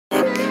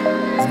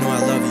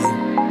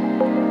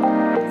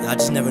I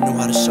just never knew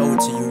how to show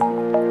it to you.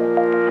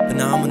 But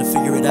now I'm gonna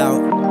figure it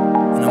out,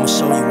 and I'ma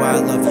show you why I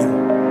love you.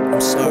 I'm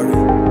sorry.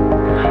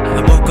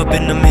 I woke up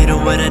in the middle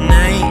of the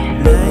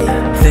night,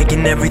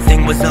 thinking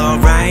everything was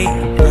alright.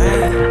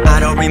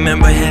 I don't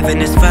remember having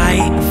this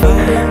fight,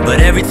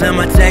 but every time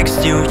I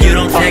text you, you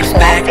don't text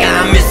back.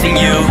 I'm missing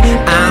you,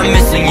 I'm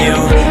missing you,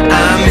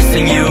 I'm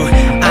missing you,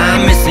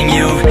 I'm missing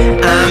you,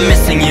 I'm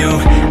missing you,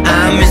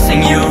 I'm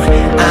missing you,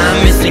 I'm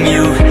missing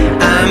you,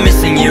 I'm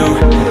missing you.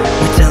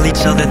 We tell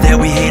each other that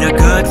we hate our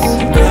guts,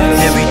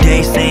 every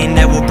day saying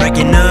that we're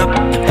breaking up.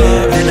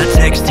 Then I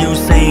text you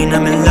saying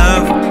I'm in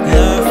love,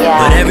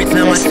 but every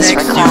time I text you,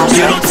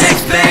 you don't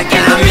text back.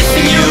 And I'm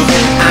missing you,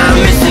 I'm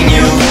missing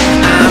you,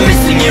 I'm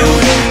missing you,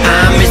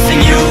 I'm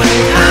missing you,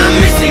 I'm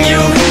missing you,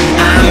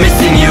 I'm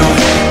missing you,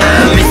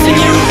 I'm missing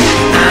you,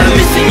 I'm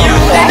missing you,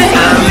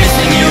 I'm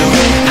missing you,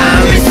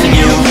 I'm missing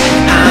you,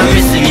 I'm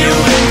missing you,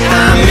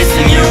 I'm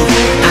missing you, I'm missing you,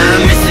 I'm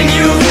missing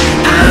you,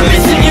 I'm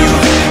missing you,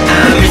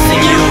 I'm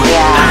missing you.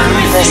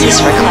 This is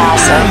for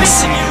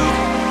classics.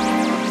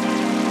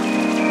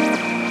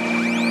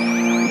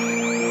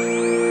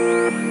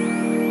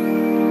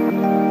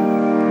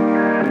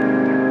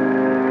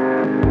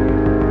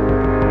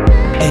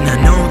 And I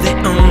know that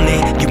only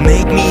you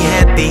make me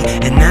happy,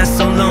 and not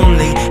so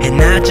lonely.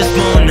 And I just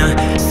wanna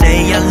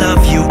say I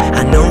love you.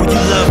 I know you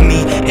love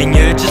me, and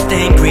you're just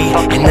angry.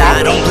 And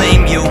I don't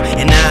blame you,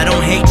 and I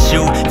don't hate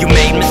you. You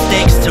made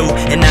mistakes too,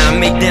 and I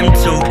made them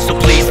too. So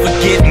please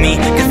forgive me,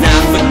 cause I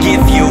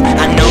forgive you.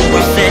 I know we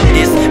said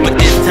this, but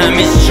this time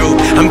it's true.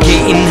 I'm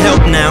getting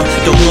help now,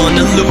 don't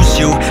wanna lose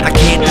you. I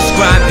can't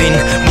describe in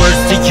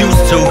words to use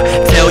to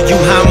tell you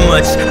how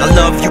much I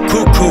love you,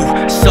 cuckoo.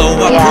 So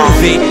I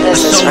prove it, I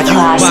show you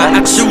why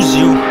I choose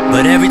you.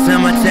 But every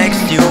time I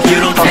text you, you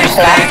don't text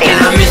back. And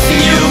I'm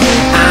missing you,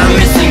 I'm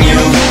missing you,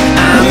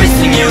 I'm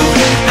missing you,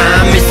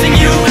 I'm missing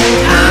you,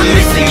 I'm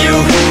missing you,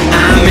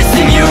 I'm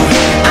missing you,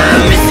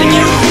 I'm missing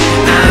you,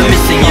 I'm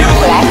missing you,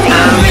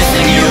 I'm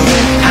missing you,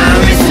 I'm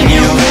missing you, I'm missing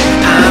you,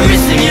 I'm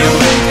missing you,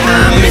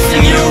 I'm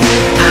missing you,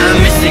 I'm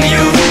missing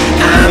you,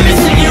 I'm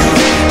missing you,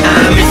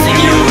 I'm missing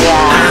you.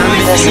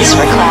 This is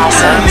for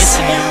classics.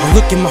 I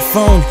look at my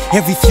phone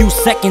every few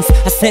seconds.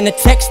 I sent a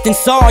text and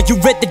saw you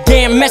read the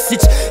damn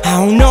message.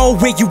 I don't know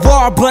where you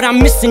are, but I'm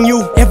missing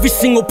you. Every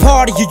single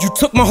part of you, you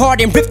took my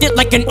heart and ripped it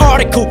like an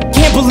article.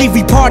 Can't believe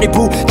we parted,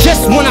 boo.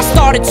 Just when I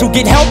started to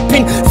get help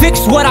and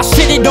fix what I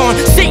shitted on,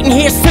 sitting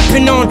here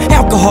sipping on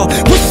alcohol,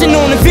 wishing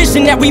on a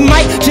vision that we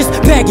might just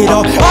bag it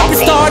all up and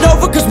start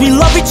over, cause we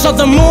love each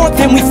other more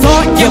than we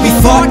thought. Yeah, we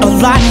fought a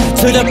lot,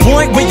 to the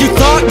point where you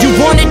thought you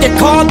wanted to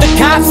call the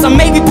cops, or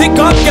maybe pick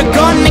up your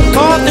gun and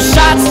call the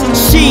shots.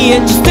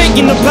 Shit, just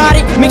thinking about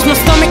it makes my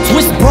stomach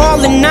twist,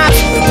 brawling knots.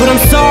 But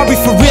I'm sorry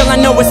for real, I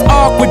know it's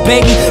awkward,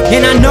 baby,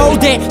 and I know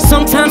that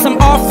sometimes I'm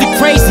awfully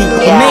crazy.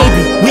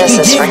 Maybe we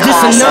can give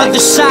this another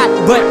shot,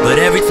 but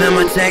every time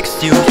I text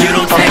you, you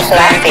don't text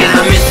back. And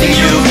I'm missing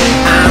you,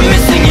 I'm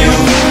missing you,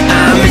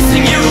 I'm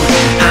missing you,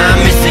 I'm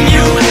missing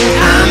you,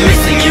 I'm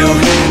missing you,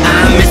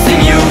 I'm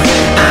missing you,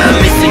 I'm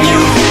missing you,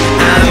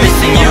 I'm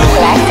missing you,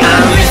 I'm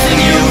missing you,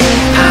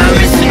 I'm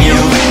missing you,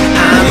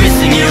 I'm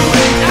missing you, I'm missing you,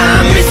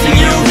 I'm missing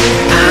you,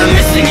 I'm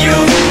missing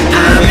you,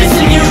 I'm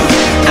missing you,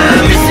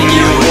 I'm missing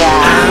you.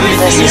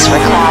 This is for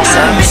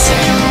classics.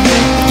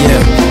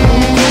 Yeah,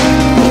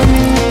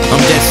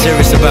 I'm dead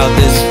serious about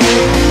this.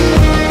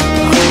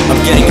 I'm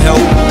getting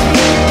help.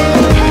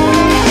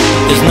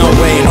 There's no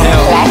way in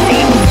hell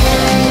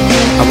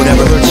I would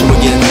ever hurt you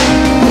again.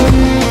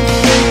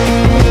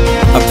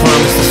 I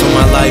promise this on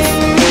my life.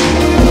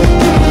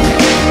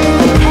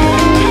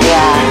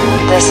 Yeah,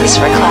 this is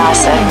for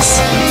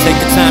classics. Take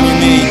the time you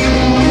need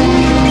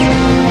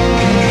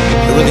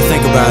to really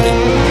think about it.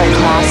 For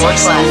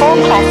classics.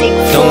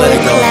 Don't let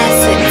it go.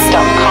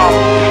 Classics.